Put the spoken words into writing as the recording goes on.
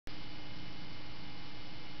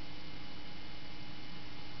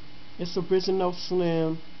It's original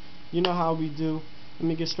Slim. You know how we do. Let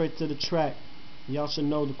me get straight to the track. Y'all should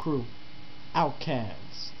know the crew.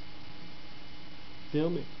 Outkast. Feel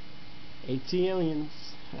me? AT-aliens.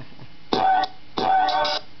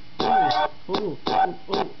 Ooh, ooh, ooh,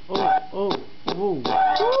 ooh, ooh, ooh, ooh.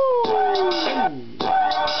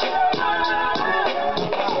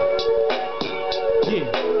 Yeah,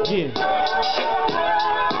 yeah.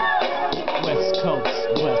 West Coast,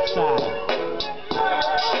 West Side.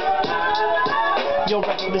 Yo,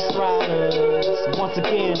 reckless riders, once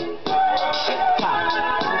again. Ha.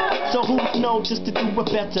 So who's known just to do it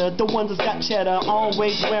better? The ones that's got cheddar,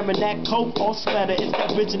 always wearing that coat or sweater. It's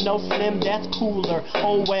the original Slim, that's cooler.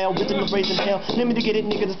 Oh well, original raising hell. Let me to get it,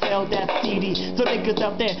 niggas to sell that CD. So niggas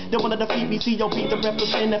out there, they wanna defeat me. C.O.B. the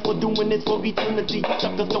representative for doing this for eternity.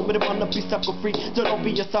 Suckers don't really wanna be sucker free. So don't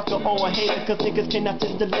be a sucker or a hater, cause niggas cannot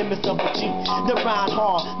test the limits of a G. The rhyme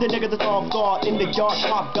hard, the niggas that's off guard in the yard,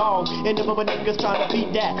 top dog. And the other niggas trying to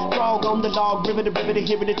beat that. Frog on the log, ribbit,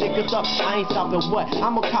 hearing the niggas up. I ain't stopping what?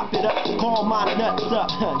 I'ma cop it up, call my nuts up.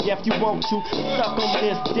 Yeah, if you want to, suck on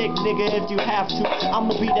this dick, nigga, if you have to.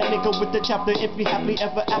 I'ma be that nigga with the chapter, if we happily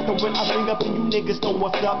ever after. When I bring up and you niggas know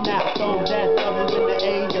what's up now. So that W in the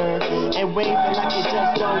air, and waving like it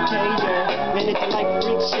just don't care. And if you like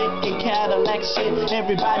freak shit and Cadillac shit,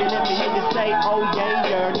 everybody let me hear you say, oh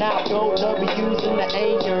yeah. Now go W's in the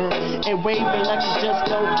air, and waving like it just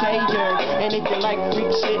don't care. And if you like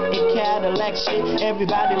freak shit and Cadillac shit,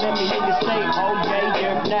 everybody let me hear you say, oh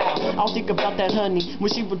yeah. Now I'll think about that honey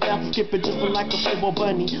when she was about to skip it just like a silver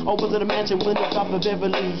bunny. Or was it a mansion when the top of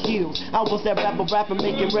Beverly Hills? I was that rapper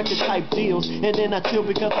making record type deals, and then I chill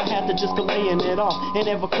because I had to just go laying it off, and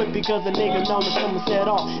never quit because a nigga known to come and set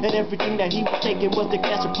off. And everything that he was taking was the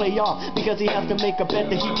cash to play off, because he has to make a bet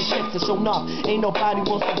that he can check to show off. Ain't nobody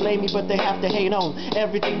wants to blame me, but they have to hate on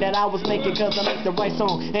everything that I was making, cause I make the right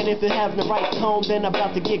song. And if it has the right tone, then I'm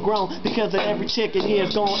about to get grown, because of every chick in here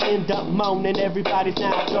is gonna end up moaning. Everybody's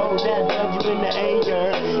now so that W in the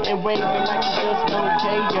air, and waving like you just don't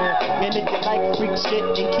care. And if you like freak shit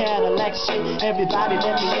and Cadillac shit, everybody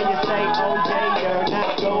let me hear you say, oh yeah.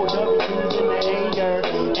 Now go W's in the air,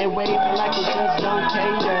 and waving like you just don't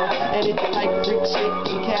care. And if you like freak shit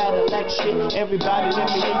and Cadillac shit, everybody let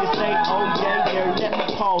me hear you say, oh yeah. Let me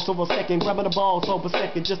pause for a second, grabbing the balls for a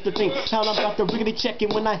second, just to think how I'm about to really check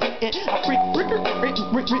it when I hit it. I freak.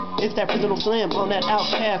 It's that original Slim on that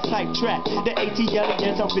Outkast type track. The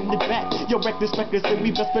AT-aliens up in the back. Yo, reckless, and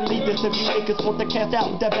we best believe this. If you niggas want to cast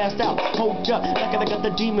out, that blast out. Hold up, like I got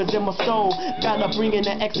the demons in my soul. Gotta bring in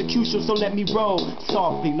the execution, so let me roll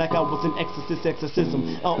softly, like I was an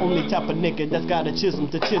exorcism. Only type of nigga that's got a chisel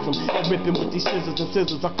to chisel, and ripping with these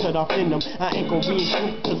scissors I cut off in them. I ain't gon'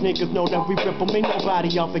 re-include, cause niggas know that we rip them. Ain't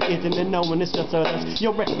nobody y'all forgetting and knowing it's just us.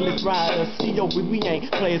 Yo, reckless riders, C.O.B. we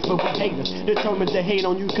ain't players, but we haters. Determined to hate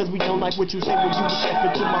on you, cause we don't like what you say when you step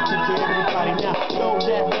into my future. Everybody now, throw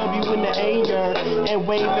that W in the air, and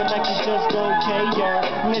waving like you just don't care.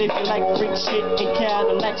 And if you like freak shit and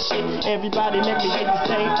Cadillac shit, everybody let me hear you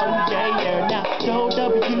say, oh yeah. Now throw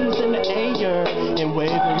W's in the air, and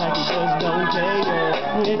waving like you just don't care.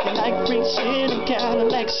 And if you like freak shit and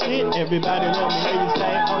Cadillac shit, everybody let me hear you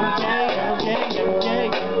say, oh yeah.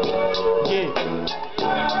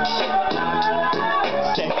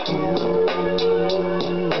 Say,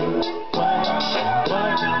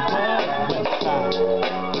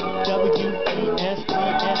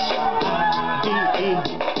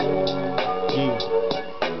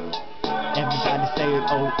 everybody say it,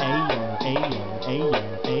 oh, ayer.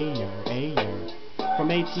 From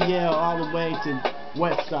ATL all the way to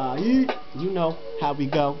West Side, you know how we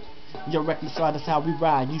go. Your reckless ride, that's how we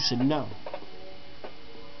ride, you should know.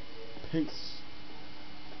 Peace.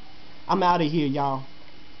 I'm out of here, y'all.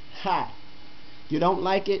 Hi. You don't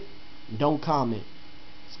like it? Don't comment.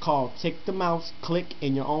 It's called Take the Mouse, click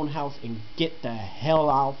in your own house, and get the hell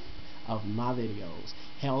off of my videos.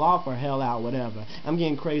 Hell off or hell out, whatever. I'm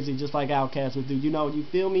getting crazy just like Outkast would do. You know, you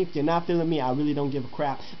feel me? If you're not feeling me, I really don't give a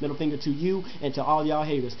crap. Middle finger to you and to all y'all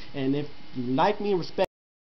haters. And if you like me and respect